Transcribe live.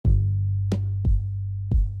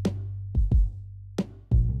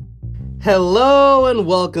Hello and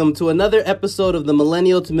welcome to another episode of the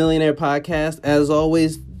Millennial to Millionaire podcast. As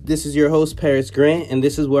always, this is your host, Paris Grant, and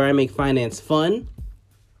this is where I make finance fun.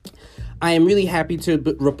 I am really happy to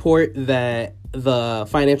report that the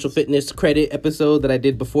financial fitness credit episode that I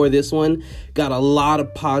did before this one got a lot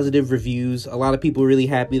of positive reviews. A lot of people were really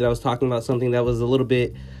happy that I was talking about something that was a little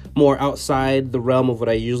bit more outside the realm of what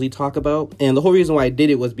I usually talk about. And the whole reason why I did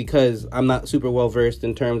it was because I'm not super well versed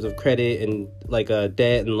in terms of credit and like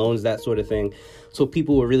debt and loans, that sort of thing. So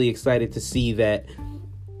people were really excited to see that,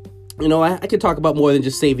 you know, I could talk about more than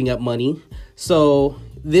just saving up money. So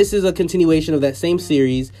this is a continuation of that same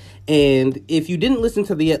series. And if you didn't listen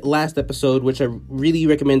to the last episode, which I really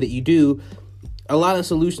recommend that you do, a lot of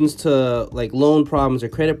solutions to like loan problems or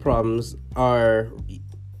credit problems are,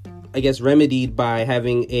 I guess, remedied by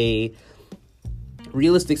having a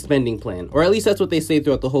realistic spending plan. Or at least that's what they say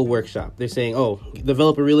throughout the whole workshop. They're saying, oh,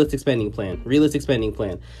 develop a realistic spending plan.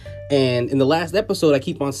 And in the last episode, I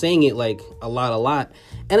keep on saying it like a lot.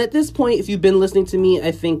 And at this point, if you've been listening to me,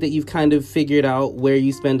 I think that you've kind of figured out where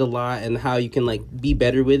you spend a lot and how you can like be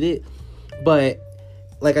better with it. But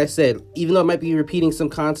like I said, even though I might be repeating some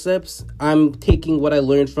concepts, I'm taking what I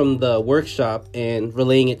learned from the workshop and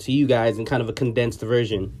relaying it to you guys in kind of a condensed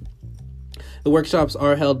version. The workshops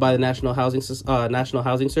are held by the National Housing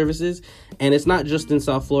Services, and it's not just in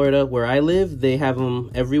South Florida where I live. They have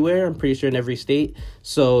them everywhere. I'm pretty sure in every state.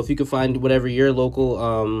 So if you can find whatever your local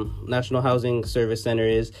National Housing Service Center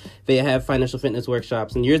is, they have financial fitness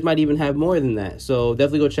workshops, and yours might even have more than that. So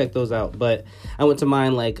definitely go check those out. But I went to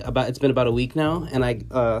mine it's been about a week now, and I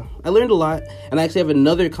learned a lot. And I actually have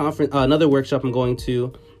another workshop I'm going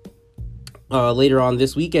to later on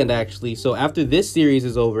this weekend, actually. So after this series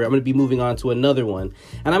is over, I'm going to be moving on to another one.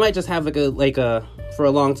 And I might just have for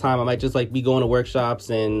a long time, I might just like be going to workshops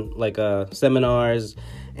and seminars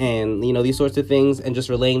and, you know, these sorts of things, and just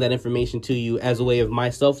relaying that information to you as a way of my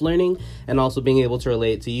self-learning and also being able to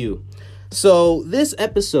relay it to you. So this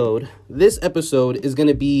episode is going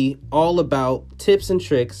to be all about tips and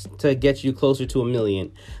tricks to get you closer to $1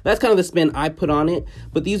 million. That's kind of the spin I put on it,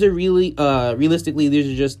 but these are really, realistically,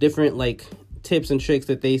 these are just different like tips and tricks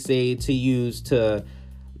that they say to use to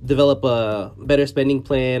develop a better spending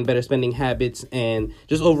plan, better spending habits, and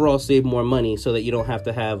just overall save more money so that you don't have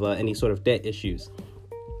to have any sort of debt issues.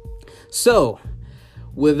 So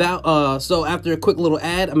after a quick little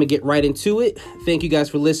ad, I'm gonna get right into it. Thank you guys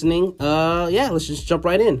for listening. Let's just jump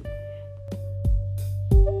right in.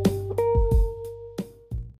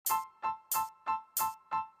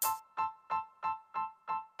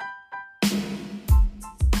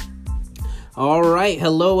 All right,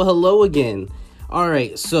 hello again. All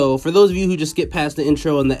right, so for those of you who just skip past the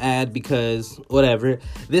intro and the ad because whatever,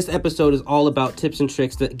 this episode is all about tips and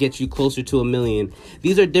tricks that get you closer to $1 million.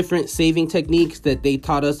 These are different saving techniques that they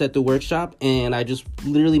taught us at the workshop, and I just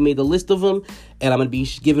literally made a list of them, and I'm going to be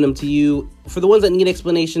giving them to you. For the ones that need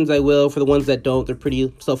explanations, I will. For the ones that don't, they're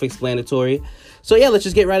pretty self-explanatory. So yeah, let's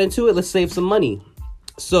just get right into it. Let's save some money.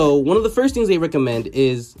 So one of the first things they recommend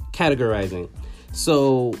is categorizing.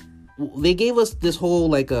 So they gave us this whole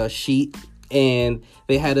like a sheet, and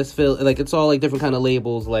they had us fill, like, it's all like different kind of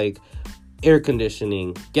labels, like air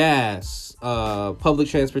conditioning, gas, public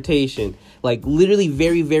transportation, like literally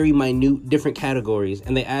very, very minute different categories.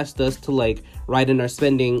 And they asked us to like write in our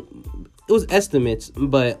spending. It was estimates,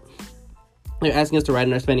 but they're asking us to write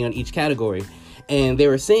in our spending on each category. And they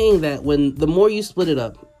were saying that the more you split it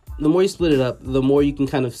up, the more you can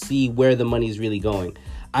kind of see where the money is really going.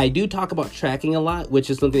 I do talk about tracking a lot, which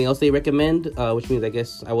is something else they recommend, which means I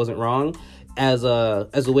guess I wasn't wrong, as a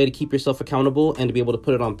way to keep yourself accountable and to be able to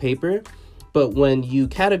put it on paper. But when you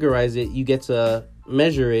categorize it, you get to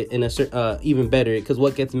measure it in even better, because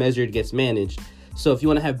what gets measured gets managed. So if you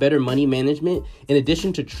want to have better money management, in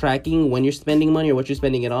addition to tracking when you're spending money or what you're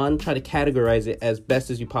spending it on, try to categorize it as best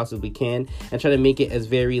as you possibly can and try to make it as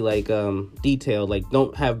very like detailed. Like,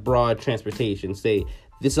 don't have broad transportation. Say,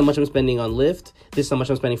 this is how much I'm spending on Lyft. This is how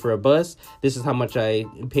much I'm spending for a bus. This is how much I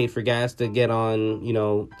paid for gas to get on,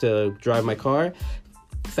 to drive my car.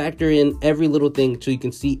 Factor in every little thing so you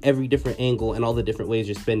can see every different angle and all the different ways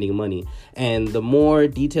you're spending money. And the more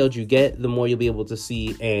detailed you get, the more you'll be able to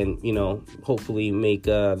see and, hopefully make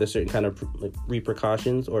the certain kind of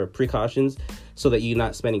precautions so that you're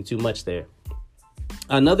not spending too much there.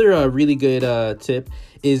 Another really good tip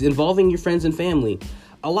is involving your friends and family.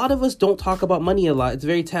 A lot of us don't talk about money a lot. It's a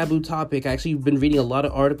very taboo topic. I actually been reading a lot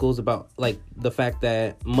of articles about like the fact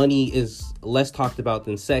that money is less talked about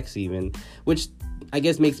than sex even, which I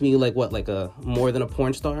guess makes me like more than a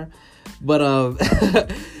porn star. But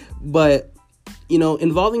but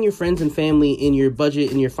involving your friends and family in your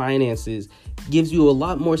budget and your finances gives you a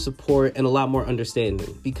lot more support and a lot more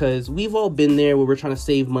understanding, because we've all been there where we're trying to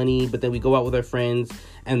save money, but then we go out with our friends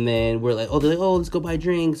and then we're like, they're like, let's go buy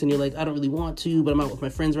drinks. And you're like, I don't really want to, but I'm out with my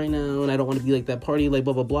friends right now and I don't want to be like that party, like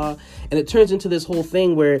blah, blah, blah. And it turns into this whole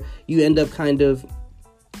thing where you end up kind of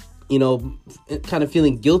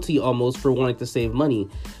feeling guilty almost for wanting to save money.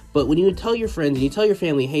 But when you tell your friends and you tell your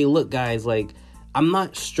family, hey, look, guys, like, I'm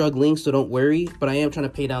not struggling, so don't worry, but I am trying to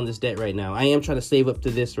pay down this debt right now. I am trying to save up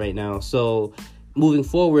to this right now. So moving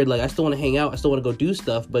forward, like, I still want to hang out. I still want to go do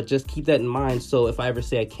stuff, but just keep that in mind. So if I ever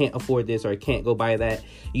say I can't afford this or I can't go buy that,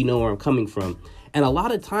 you know where I'm coming from. And a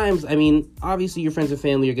lot of times, I mean, obviously your friends and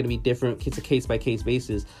family are going to be different. It's a case-by-case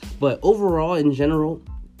basis. But overall, in general,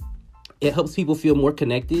 it helps people feel more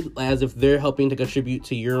connected, as if they're helping to contribute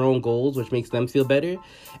to your own goals, which makes them feel better.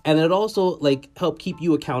 And it also, like, help keep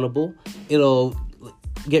you accountable. It'll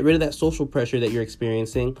get rid of that social pressure that you're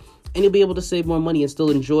experiencing, and you'll be able to save more money and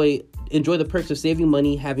still enjoy the perks of saving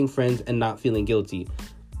money, having friends, and not feeling guilty,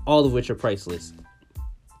 all of which are priceless.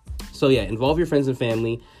 So yeah, involve your friends and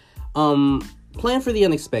family. Plan for the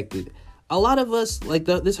unexpected. A lot of us, like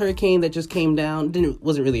this hurricane that just came down,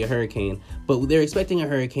 wasn't really a hurricane, but they're expecting a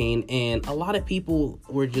hurricane, and a lot of people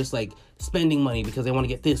were just like spending money because they want to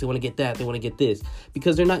get this, they want to get that, they want to get this,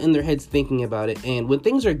 because they're not in their heads thinking about it. And when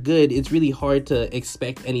things are good, it's really hard to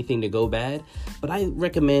expect anything to go bad. But they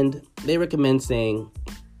recommend saying,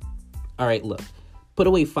 all right, look, put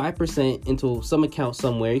away 5% into some account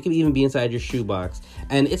somewhere. It could even be inside your shoebox.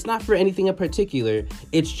 And it's not for anything in particular.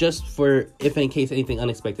 It's just for if in case anything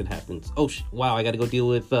unexpected happens. Wow, I got to go deal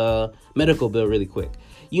with medical bill really quick.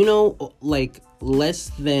 Like less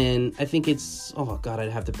than, I think it's,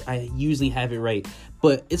 I usually have it right,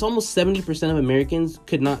 but it's almost 70% of Americans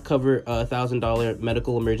could not cover a $1,000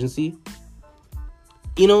 medical emergency.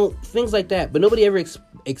 Things like that. But nobody ever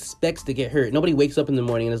expects to get hurt. Nobody wakes up in the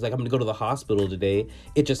morning and is like, I'm gonna go to the hospital today.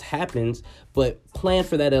 It just happens. But plan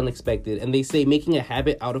for that unexpected. And they say making a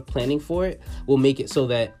habit out of planning for it will make it so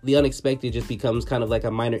that the unexpected just becomes kind of like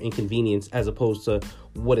a minor inconvenience as opposed to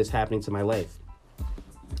what is happening to my life.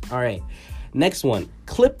 All right, next one,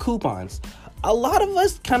 clip coupons. A lot of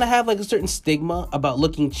us kind of have like a certain stigma about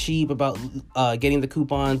looking cheap, about getting the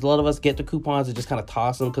coupons. A lot of us get the coupons and just kind of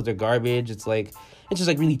toss them because they're garbage. It's just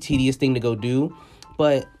like really tedious thing to go do.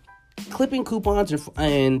 But clipping coupons,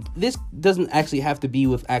 and this doesn't actually have to be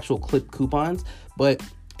with actual clip coupons, but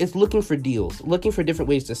it's looking for deals, looking for different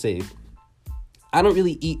ways to save. I don't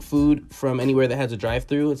really eat food from anywhere that has a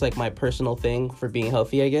drive-thru. It's like my personal thing for being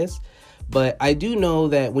healthy, I guess. But I do know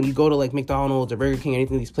that when you go to like McDonald's or Burger King or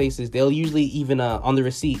anything of these places, they'll usually even on the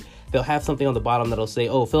receipt, they'll have something on the bottom that'll say,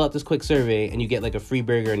 fill out this quick survey and you get like a free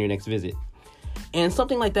burger on your next visit. And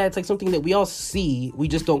something like that, it's like something that we all see, we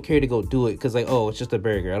just don't care to go do it because like, it's just a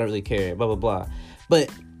burger, I don't really care, blah, blah, blah. But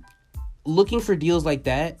looking for deals like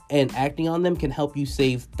that and acting on them can help you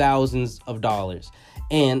save thousands of dollars.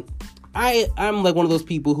 And I'm like one of those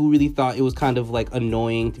people who really thought it was kind of like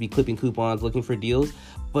annoying to be clipping coupons, looking for deals.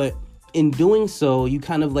 But in doing so, you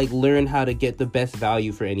kind of like learn how to get the best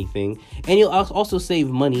value for anything. And you'll also save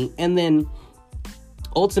money. And then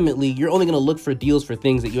ultimately, you're only going to look for deals for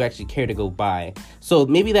things that you actually care to go buy. So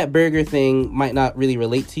maybe that burger thing might not really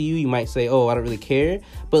relate to you. You might say, I don't really care.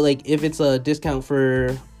 But like if it's a discount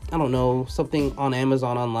for, I don't know, something on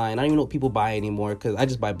Amazon online. I don't even know what people buy anymore because I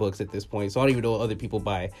just buy books at this point. So I don't even know what other people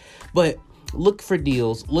buy. But look for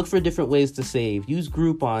deals. Look for different ways to save. Use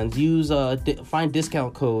Groupons. Find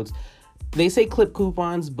discount codes. They say clip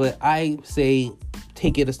coupons, but I say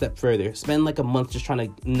take it a step further. Spend like a month just trying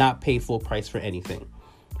to not pay full price for anything.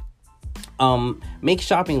 Make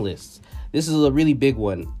shopping lists. This is a really big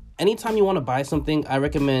one. Anytime you want to buy something, I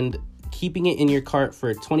recommend keeping it in your cart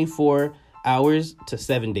for 24 hours to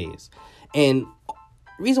 7 days. And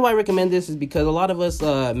the reason why I recommend this is because a lot of us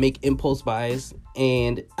make impulse buys,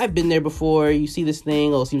 and I've been there before. You see this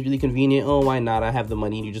thing, it seems really convenient. Why not? I have the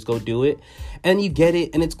money, and you just go do it. And you get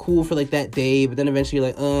it, and it's cool for like that day, but then eventually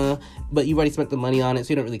you're like, but you've already spent the money on it, so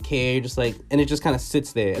you don't really care. You're just like, and it just kind of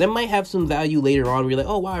sits there. And it might have some value later on where you're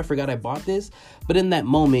like, wow, I forgot I bought this. But in that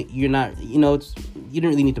moment, you're not, you don't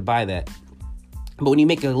really need to buy that. But when you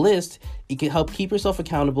make a list, it can help keep yourself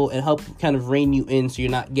accountable and help kind of rein you in so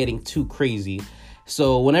you're not getting too crazy.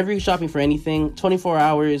 So whenever you're shopping for anything, 24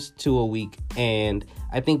 hours to a week. And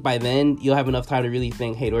I think by then you'll have enough time to really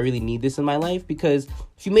think, hey, do I really need this in my life? Because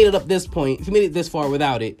if you made it up this point, if you made it this far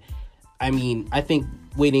without it, I think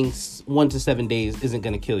waiting 1 to 7 days isn't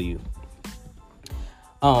going to kill you.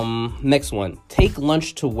 Next one, take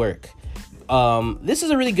lunch to work. This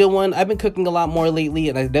is a really good one. I've been cooking a lot more lately,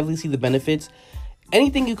 and I definitely see the benefits.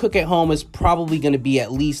 Anything you cook at home is probably going to be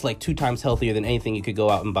at least like 2 times healthier than anything you could go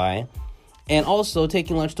out and buy. And also,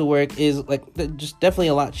 taking lunch to work is like just definitely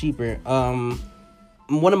a lot cheaper.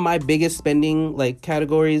 One of my biggest spending like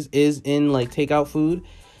categories is in like takeout food,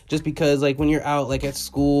 just because like when you're out like at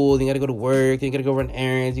school, then you gotta go to work, then you gotta go run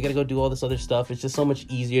errands, you gotta go do all this other stuff. It's just so much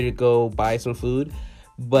easier to go buy some food.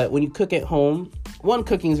 But when you cook at home, one,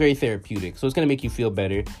 cooking is very therapeutic, so it's gonna make you feel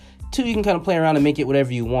better. Two, you can kind of play around and make it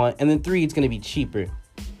whatever you want. And then three, it's gonna be cheaper.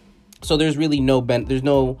 So there's really I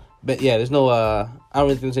don't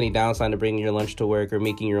really think there's any downside to bringing your lunch to work or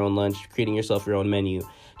making your own lunch, creating yourself your own menu,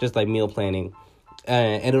 just like meal planning.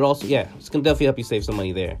 And it also, it's going to definitely help you save some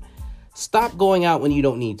money there. Stop going out when you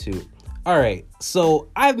don't need to. All right, so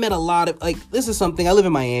I've met a lot of, this is something, I live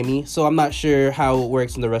in Miami, so I'm not sure how it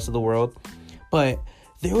works in the rest of the world. But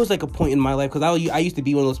there was, a point in my life, because I used to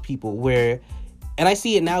be one of those people where, and I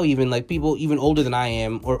see it now even, people even older than I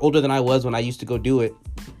am, or older than I was when I used to go do it,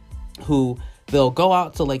 who they'll go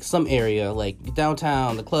out to, some area,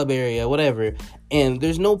 downtown, the club area, whatever, and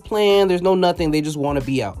there's no plan, there's no nothing, they just want to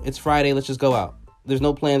be out. It's Friday, let's just go out. There's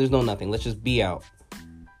no plan, there's no nothing. Let's just be out.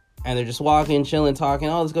 And they're just walking, chilling, talking.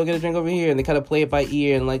 Oh, let's go get a drink over here. And they kind of play it by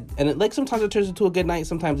ear. And sometimes it turns into a good night.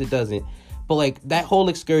 Sometimes it doesn't. But that whole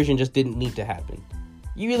excursion just didn't need to happen.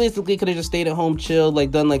 You realistically could have just stayed at home, chilled,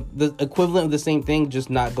 done the equivalent of the same thing,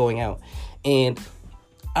 just not going out. And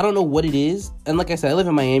I don't know what it is. And like I said, I live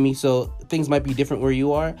in Miami, so things might be different where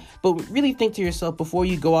you are. But really think to yourself before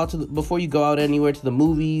you go out anywhere, to the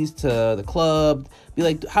movies, to the club, be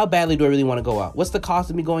like, how badly do I really want to go out? What's the cost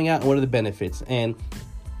of me going out, and what are the benefits? And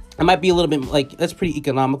it might be a little bit that's a pretty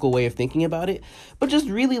economical way of thinking about it. But just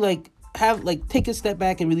really take a step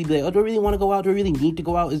back and really be like, oh, do I really want to go out? Do I really need to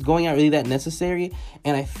go out? Is going out really that necessary?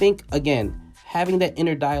 And I think, again, having that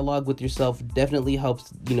inner dialogue with yourself definitely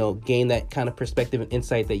helps, gain that kind of perspective and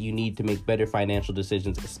insight that you need to make better financial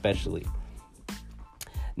decisions, especially.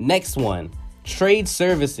 Next one, trade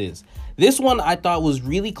services. This one I thought was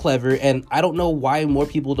really clever, and I don't know why more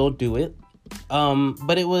people don't do it.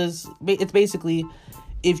 But it's basically,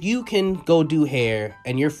 if you can go do hair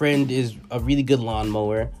and your friend is a really good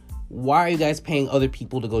lawnmower, why are you guys paying other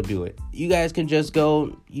people to go do it? You guys can just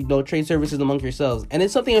go, trade services among yourselves. And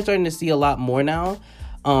it's something I'm starting to see a lot more now.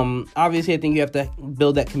 Obviously, I think you have to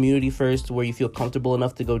build that community first where you feel comfortable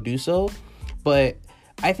enough to go do so. But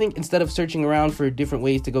I think instead of searching around for different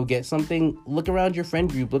ways to go get something, look around your friend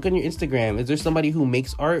group. Look on your Instagram. Is there somebody who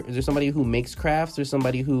makes art? Is there somebody who makes crafts? Is there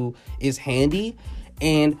somebody who is handy?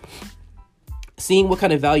 And seeing what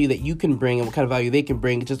kind of value that you can bring and what kind of value they can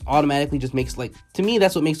bring, it just automatically just makes, to me,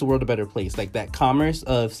 that's what makes the world a better place. That commerce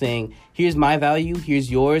of saying, here's my value, here's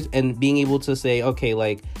yours, and being able to say,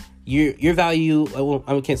 okay, your value, well,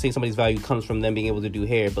 I can't say somebody's value comes from them being able to do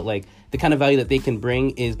hair, but the kind of value that they can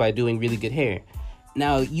bring is by doing really good hair.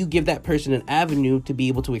 Now, you give that person an avenue to be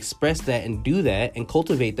able to express that and do that and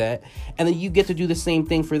cultivate that, and then you get to do the same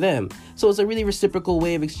thing for them. So it's a really reciprocal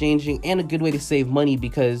way of exchanging and a good way to save money,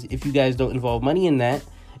 because if you guys don't involve money in that,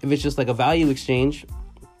 if it's just a value exchange,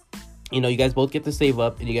 you guys both get to save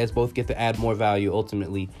up and you guys both get to add more value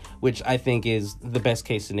ultimately, which I think is the best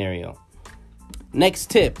case scenario. Next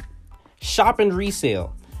tip, shop and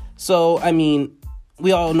resale. So,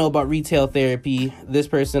 we all know about retail therapy. This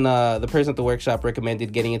person, the person at the workshop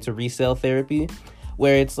recommended getting into resale therapy,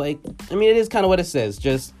 where it's it is kind of what it says.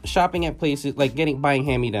 Just shopping at places, buying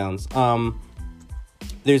hand-me-downs.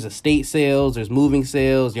 There's estate sales, there's moving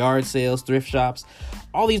sales, yard sales, thrift shops,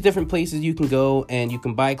 all these different places you can go and you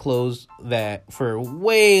can buy clothes that for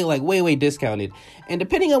way discounted. And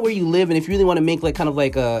depending on where you live, and if you really want to make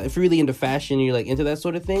if you're really into fashion, you're into that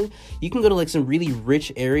sort of thing, you can go to some really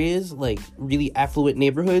rich areas, really affluent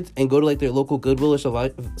neighborhoods, and go to their local Goodwill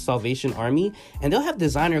or Salvation Army, and they'll have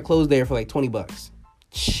designer clothes there for $20,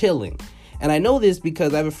 chilling. And I know this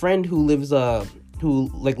because I have a friend who lives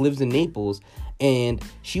in Naples, and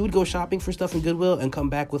she would go shopping for stuff in Goodwill and come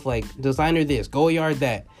back with designer this, Goyard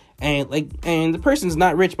that, and the person's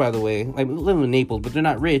not rich, by the way. We live in Naples, but they're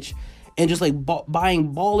not rich, and just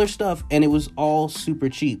buying baller stuff, and it was all super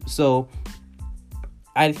cheap. So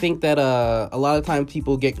I think that a lot of times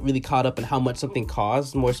people get really caught up in how much something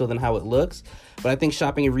costs more so than how it looks. But I think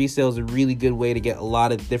shopping at resale is a really good way to get a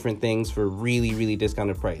lot of different things for really, really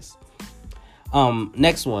discounted price.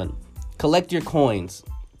 Next one, collect your coins.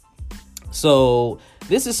 So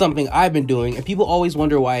this is something I've been doing, and people always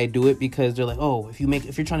wonder why I do it, because they're like, oh, if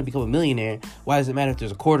you're trying to become a millionaire, why does it matter if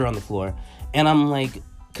there's a quarter on the floor? And I'm like,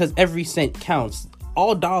 because every cent counts.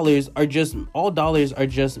 All dollars are just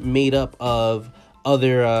made up of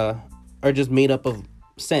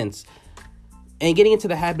cents. And getting into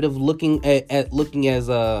the habit of looking at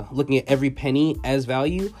every penny as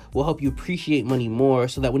value will help you appreciate money more,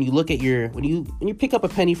 so that when you look at when you pick up a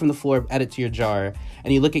penny from the floor, add it to your jar,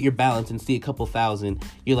 and you look at your balance and see a couple thousand,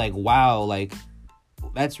 you're like, wow, like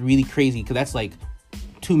that's really crazy, because that's like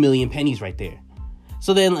 2 million pennies right there.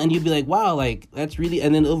 So then, and you'd be like, wow, like that's really,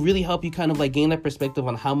 and then it'll really help you kind of like gain that perspective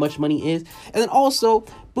on how much money is. And then also,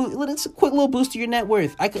 it's a quick little boost to your net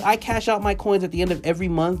worth. I cash out my coins at the end of every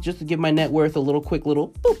month just to give my net worth a quick little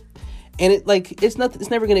boop. And it's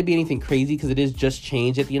never going to be anything crazy, because it is just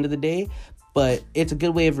change at the end of the day, but it's a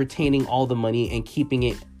good way of retaining all the money and keeping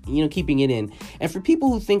it in. And for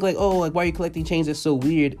people who think like, oh, like why are you collecting change? That's so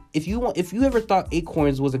weird. If you ever thought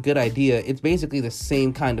Acorns was a good idea, it's basically the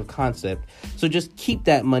same kind of concept. So just keep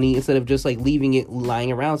that money instead of just like leaving it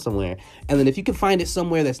lying around somewhere. And then if you can find it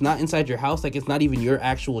somewhere that's not inside your house, like it's not even your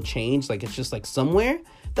actual change, like it's just like somewhere,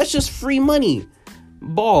 that's just free money.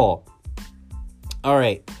 Ball. All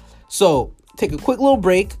right. So take a quick little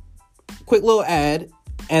break, quick little ad,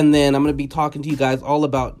 and then I'm going to be talking to you guys all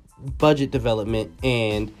about budget development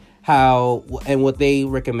and what they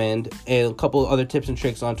recommend, and a couple of other tips and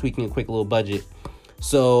tricks on tweaking a quick little budget.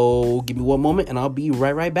 So give me one moment and I'll be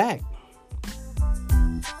right back.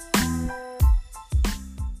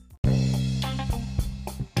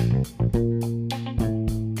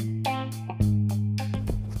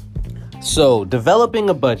 So developing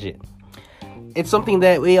a budget. It's something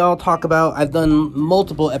that we all talk about. I've done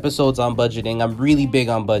multiple episodes on budgeting. I'm really big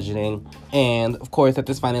on budgeting. And of course, at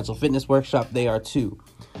this financial fitness workshop, they are too.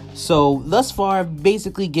 So thus far, I've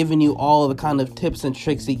basically given you all of the kind of tips and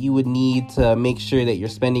tricks that you would need to make sure that your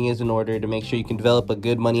spending is in order, to make sure you can develop a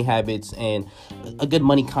good money habits and a good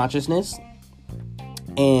money consciousness.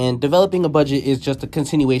 And developing a budget is just a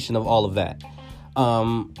continuation of all of that.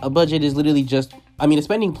 A budget is literally just, a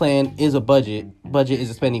spending plan is a budget. Budget is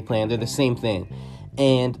a spending plan. They're the same thing.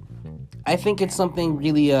 And I think it's something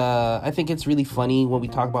really, I think it's really funny when we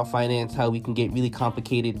talk about finance, how we can get really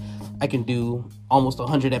complicated. I can do almost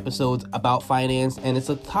 100 episodes about finance, and it's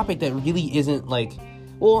a topic that really isn't like,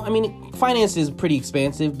 finance is pretty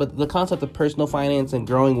expansive, but the concept of personal finance and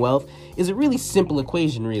growing wealth is a really simple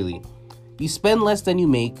equation, really. You spend less than you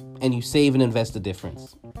make, and you save and invest the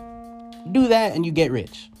difference. Do that, and you get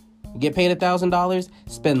rich. You get paid $1,000,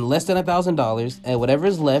 spend less than $1,000, and whatever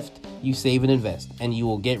is left, you save and invest, and you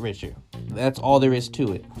will get richer. That's all there is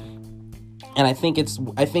to it. And I think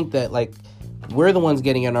that like we're the ones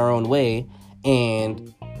getting in our own way,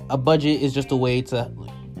 and a budget is just a way to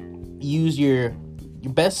use your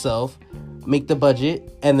best self, make the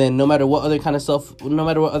budget, and then no matter what other kind of self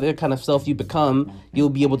you become, you'll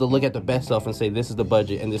be able to look at the best self and say, this is the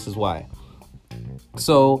budget and this is why.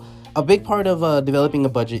 So a big part of developing a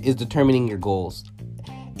budget is determining your goals.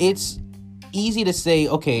 It's easy to say,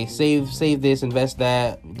 okay, save this, invest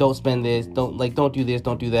that, don't spend this, don't do this,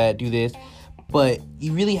 don't do that, do this. But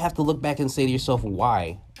you really have to look back and say to yourself,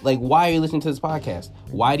 why? Like, why are you listening to this podcast?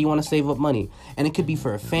 Why do you want to save up money? And it could be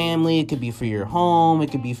for a family, it could be for your home,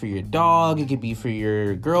 it could be for your dog, it could be for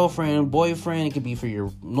your girlfriend, boyfriend, it could be for your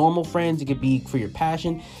normal friends, it could be for your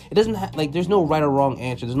passion. It doesn't there's no right or wrong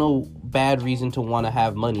answer. There's no bad reason to want to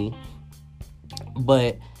have money.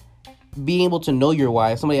 But being able to know your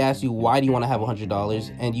why, if somebody asks you, why do you want to have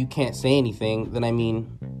 $100, and you can't say anything, then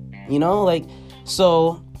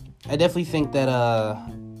so I definitely think that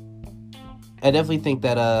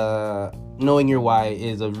knowing your why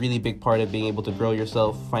is a really big part of being able to grow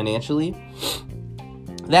yourself financially.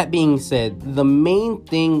 That being said, the main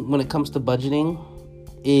thing when it comes to budgeting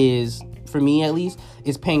is, for me at least,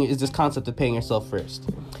 is this concept of paying yourself first.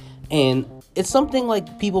 And it's something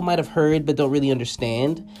like people might have heard but don't really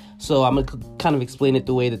understand. So I'm going to kind of explain it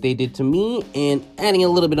the way that they did to me and adding a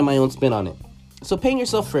little bit of my own spin on it. So paying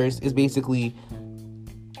yourself first is basically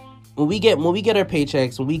when we get our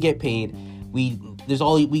paychecks, when we get paid, we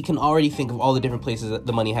can already think of all the different places that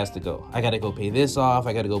the money has to go. I got to go pay this off.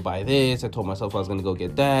 I got to go buy this. I told myself I was going to go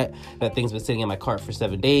get that. That thing's been sitting in my cart for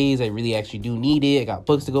 7 days. I really actually do need it. I got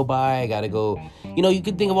books to go buy. I got to go, you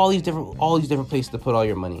can think of all these different places to put all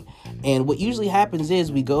your money. And what usually happens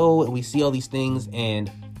is we go and we see all these things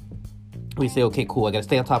and we say, okay, cool. I got to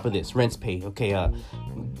stay on top of this. Rent's paid. Okay.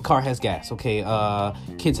 Car has gas. Okay.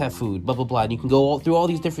 Kids have food, blah, blah, blah. And you can go through all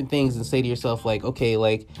these different things and say to yourself, like, okay,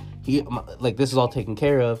 this is all taken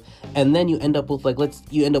care of. And then you end up with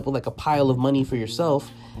a pile of money for yourself.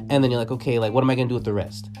 And then you're like, okay, what am I going to do with the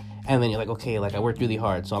rest? And then you're like, okay, I worked really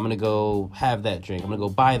hard, so I'm going to go have that drink. I'm going to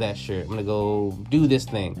go buy that shirt. I'm going to go do this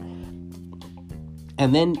thing.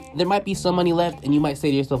 And then there might be some money left, and you might say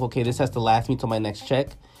to yourself, okay, this has to last me till my next check.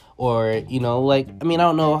 Or, I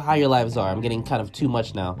don't know how your lives are. I'm getting kind of too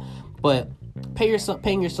much now. But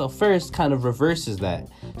paying yourself first kind of reverses that.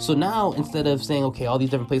 So now, instead of saying, okay, all these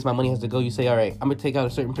different places my money has to go, you say, all right, I'm going to take out a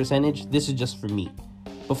certain percentage. This is just for me.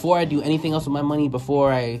 Before I do anything else with my money,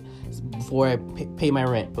 before I pay my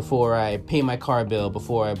rent, before I pay my car bill,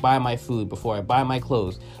 before I buy my food, before I buy my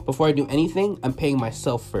clothes, before I do anything, I'm paying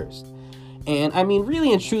myself first. And I mean,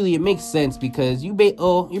 really and truly, it makes sense because you're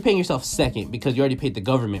paying yourself second because you already paid the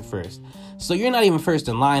government first. So you're not even first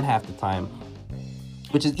in line half the time,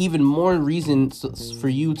 which is even more reason for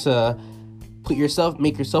you to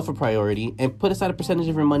make yourself a priority and put aside a percentage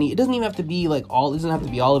of your money. It doesn't even have to be all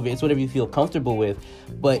of it. It's whatever you feel comfortable with,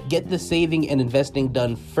 but get the saving and investing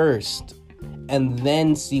done first and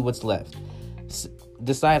then see what's left.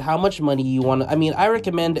 Decide how much money you want to. I mean, I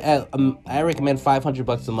recommend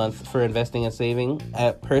 $500 a month for investing and saving.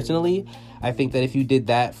 Personally, I think that if you did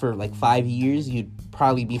that for 5 years, you'd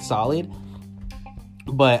probably be solid.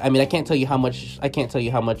 But I mean, I can't tell you how much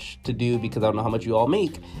to do because I don't know how much you all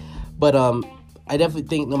make. But I definitely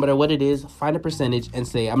think no matter what it is, find a percentage and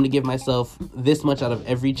say, I'm going to give myself this much out of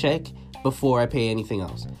every check before I pay anything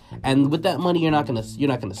else. And with that money, you're not going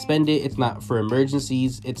to spend it. It's not for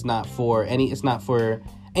emergencies. It's not for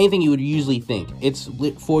anything you would usually think. It's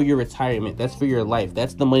for your retirement. That's for your life.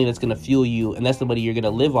 That's the money that's going to fuel you, and that's the money you're going to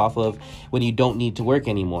live off of when you don't need to work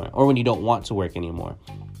anymore or when you don't want to work anymore.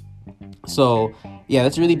 So, yeah,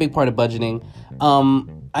 that's a really big part of budgeting.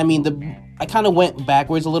 I kind of went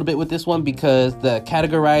backwards a little bit with this one because the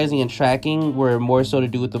categorizing and tracking were more so to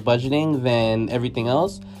do with the budgeting than everything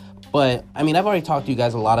else. But, I mean, I've already talked to you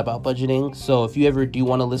guys a lot about budgeting. So if you ever do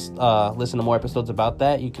want to listen to more episodes about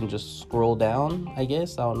that, you can just scroll down, I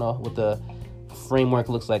guess. I don't know what the framework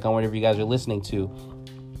looks like on whatever you guys are listening to.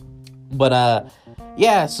 But,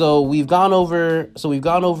 yeah, so we've gone over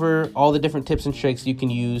all the different tips and tricks you can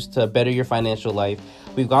use to better your financial life.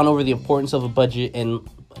 We've gone over the importance of a budget and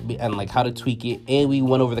how to tweak it, and we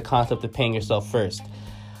went over the concept of paying yourself first.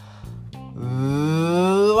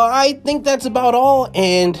 I think that's about all,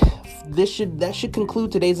 and that should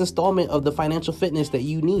conclude today's installment of the financial fitness that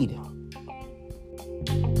you need.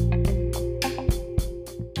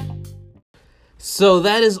 So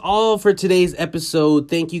that is all for today's episode.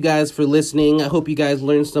 Thank you guys for listening. I hope you guys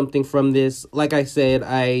learned something from this. Like I said,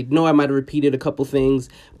 I know I might have repeated a couple things,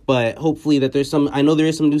 but hopefully that I know there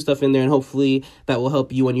is some new stuff in there, and hopefully that will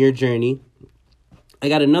help you on your journey. I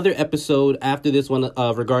got another episode after this one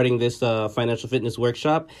regarding this financial fitness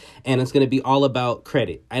workshop, and it's going to be all about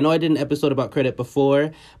credit. I know I did an episode about credit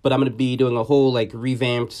before, but I'm going to be doing a whole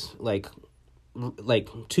revamped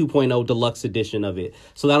 2.0 deluxe edition of it.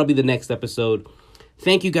 So that'll be the next episode.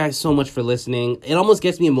 Thank you guys so much for listening. It almost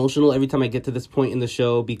gets me emotional every time I get to this point in the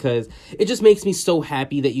show because it just makes me so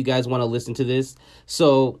happy that you guys want to listen to this.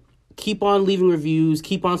 So keep on leaving reviews,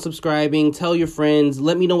 keep on subscribing, tell your friends,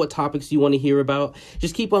 let me know what topics you want to hear about.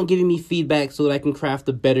 Just keep on giving me feedback so that I can craft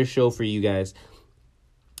a better show for you guys.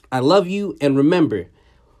 I love you, and remember,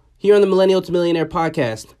 here on the Millennial to Millionaire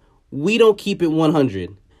podcast, we don't keep it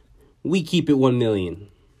 100. We keep it 1 million.